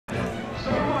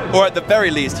Or at the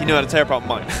very least, he knew how to tear apart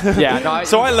mine. Yeah, no,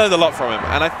 so I learned a lot from him,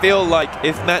 and I feel like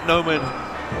if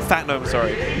fatnomen,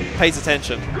 sorry, pays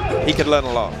attention, he could learn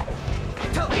a lot.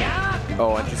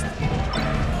 Oh, and just...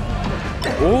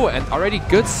 Oh, and already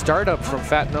good startup from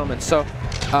fatnomen. So,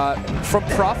 from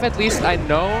Prof at least, I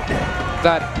know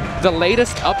that the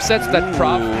latest upsets that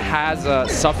Prof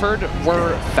has suffered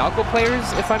were Falco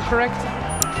players, if I'm correct?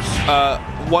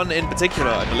 One in particular,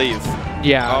 I believe.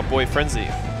 Yeah. Our boy Frenzy.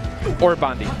 Or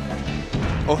Bundy.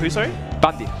 Or who, sorry?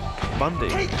 Bundy. Bundy.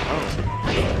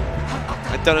 Oh.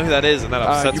 I don't know who that is, and that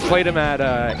upsets you me. played him at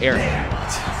Air,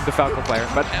 the Falco player.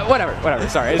 But whatever.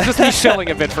 Sorry, it's just me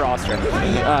shelling a bit for Austria.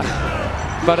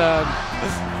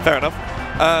 Fair enough.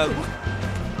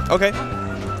 Okay.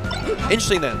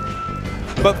 Interesting then.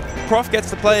 But Prof gets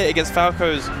to play against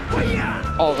Falcos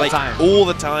all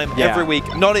the time, yeah. Every week.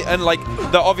 And like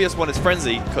the obvious one is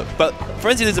Frenzy, but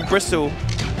Frenzy lives in Bristol,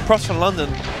 Prof's from London.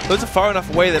 Those are far enough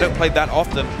away; they don't play that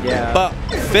often. Yeah. But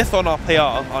fifth on our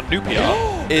PR, our new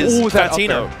PR, is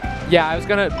Fatino. Yeah, I was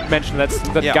gonna mention that's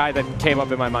the guy that came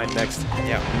up in my mind next.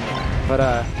 Yeah. But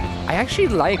I actually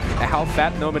like how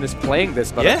fatnomen is playing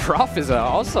this, but Prof is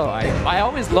also I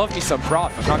always love me some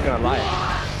Prof. I'm not gonna lie.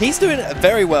 He's doing it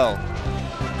very well,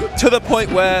 to the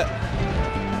point where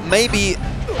maybe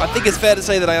I think it's fair to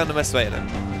say that I underestimated him,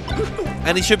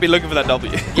 and he should be looking for that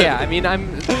W. Yeah, I mean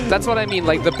that's what I mean.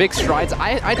 Like the big strides,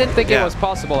 I didn't think it was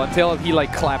possible until he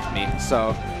like clapped me.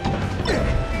 So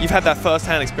you've had that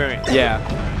first-hand experience. Yeah.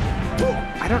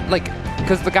 I don't like.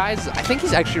 Because the guy's, I think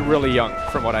he's actually really young,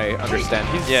 from what I understand.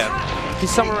 He's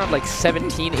somewhere around like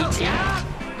 17, 18.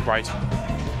 Right.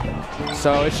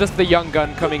 So it's just the young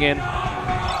gun coming in.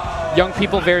 Young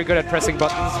people very good at pressing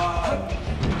buttons.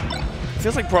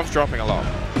 Feels like Prof's dropping a lot.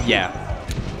 Yeah.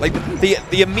 Like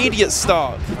the immediate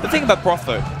start. The thing about Prof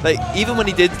though, like even when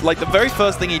he did, like the very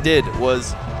first thing he did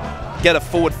was get a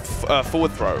forward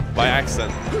throw by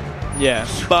accident. Yeah.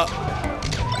 But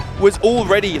was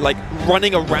already like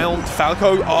running around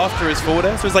Falco after his forward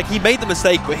air. So it's like he made the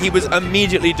mistake, but he was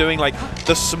immediately doing like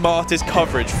the smartest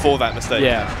coverage for that mistake.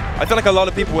 Yeah. I feel like a lot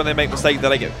of people when they make mistakes, they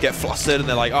like get flustered and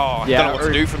they're like, oh, I don't know what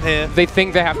to do from here. They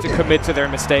think they have to commit to their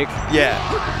mistake. Yeah.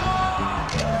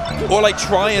 Or like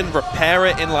try and repair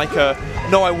it in like a,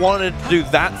 no, I wanted to do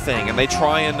that thing, and they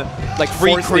try and like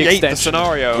recreate the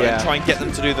scenario and try and get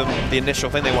them to do the initial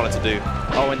thing they wanted to do.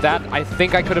 Oh, and that, I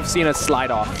think I could have seen a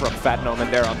slide off from fatnomen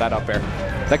there on that up air.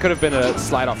 That could have been a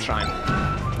slide off shine.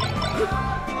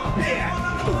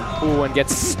 Ooh, and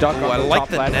gets stuck on the top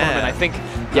platform, and I think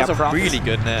that's a really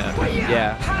good nab.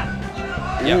 Yeah.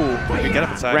 Yeah. Ooh, you get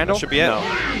up inside. Randall? That should be it. No. All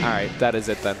right, that is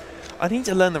it then. I need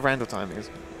to learn the Randall timings.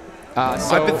 So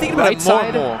I've been thinking about it more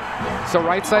and more. So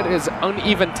right side is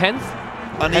uneven 10th,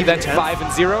 and then 5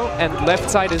 and 0, and left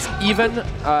side is even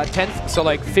 10th. So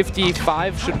like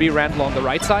 55 should be Randall on the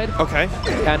right side. Okay.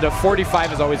 And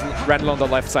 45 is always Randall on the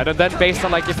left side. And then based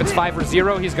on like if it's 5 or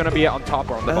 0, he's gonna be on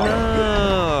top or on the bottom.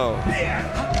 Oh.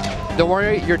 Don't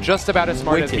worry, you're just about as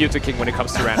smart as Muta King when it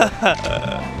comes to Randall.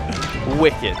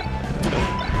 Wicked.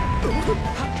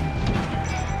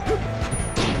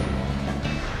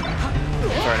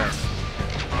 Very nice.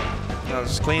 That was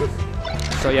just clean.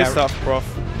 So yeah. Good stuff, Prof.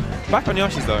 Back on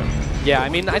Yoshi's though. Yeah, I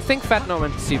mean, I think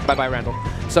fatnomen. See, bye Randall.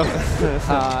 So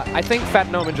I think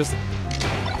fatnomen just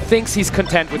thinks he's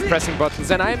content with pressing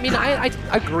buttons, and I mean, I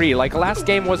agree. Like last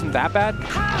game wasn't that bad,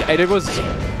 and it was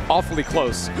awfully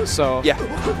close. So yeah,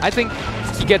 I think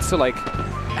he gets to like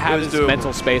have his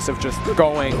mental space of just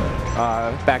going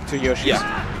back to Yoshi's.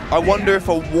 Yeah. I wonder if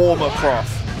a warmer Prof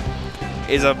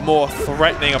is a more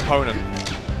threatening opponent.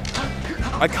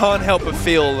 I can't help but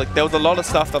feel like there was a lot of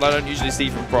stuff that I don't usually see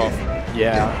from Prof.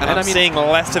 Yeah. And I'm seeing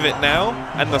less of it now,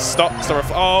 and the stops are,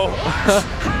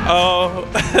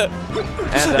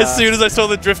 and, as soon as I saw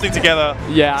the drifting together,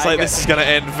 it's like this is going to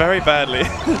end very badly.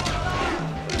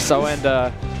 So, and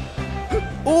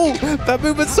ooh, that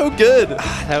movement's so good.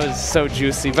 That was so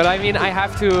juicy. But I mean, I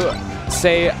have to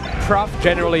say, Prof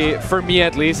generally, for me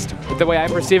at least, the way I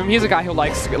perceive him, he's a guy who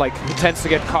likes, like, who tends to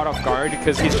get caught off guard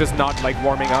because he's just not, like,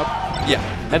 warming up. Yeah.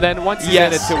 And then once he's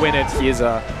in it to win it, he's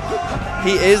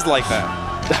he is like that.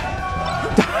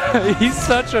 He's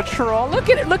such a troll. Look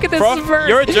at it. Look at this Prof, smirk.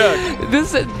 you're a jerk.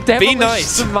 This devilish nice.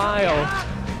 smile.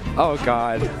 Oh,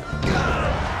 God.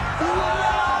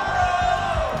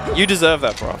 You deserve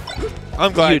that, Prof.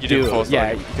 I'm glad you didn't force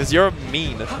yeah, because you're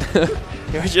mean.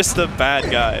 You're just a bad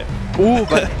guy. Ooh,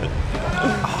 but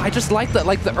I just like that.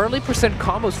 Like the early percent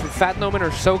combos from fatnomen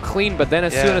are so clean, but then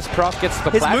as soon as Prof gets to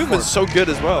the platform, his movement's so good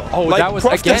as well. Oh, like, that was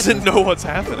Prof again. doesn't know what's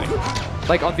happening.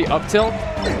 Like on the up tilt.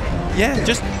 Yeah,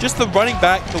 just the running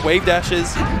back, the wave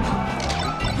dashes.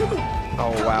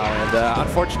 Oh, wow. And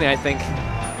unfortunately, I think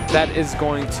that is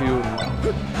going to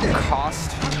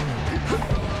cost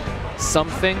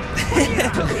something.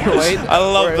 Wait, I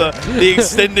love the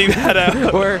extending that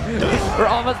out. We're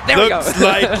almost there. Looks we go.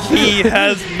 like he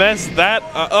has messed that.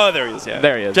 Oh, there he is. Yeah,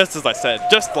 there he is. Just as I said,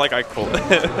 just like I called it.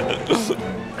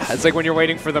 It's like when you're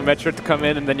waiting for the metric to come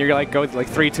in, and then you're like go like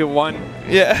 3, 2, 1.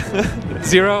 Yeah.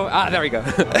 0. Ah, there we go.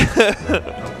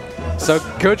 So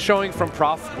good showing from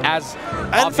Prof as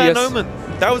and obvious. fatnomen.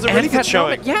 That was a really good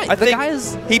showing. Yeah, I think guy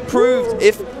is. He proved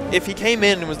if he came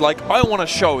in and was like, I want to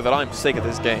show that I'm sick of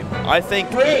this game. I think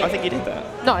he did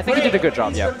that. No, I think he did a good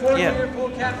job. Yeah.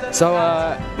 Yeah. So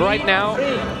right now,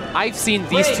 I've seen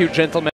these two gentlemen.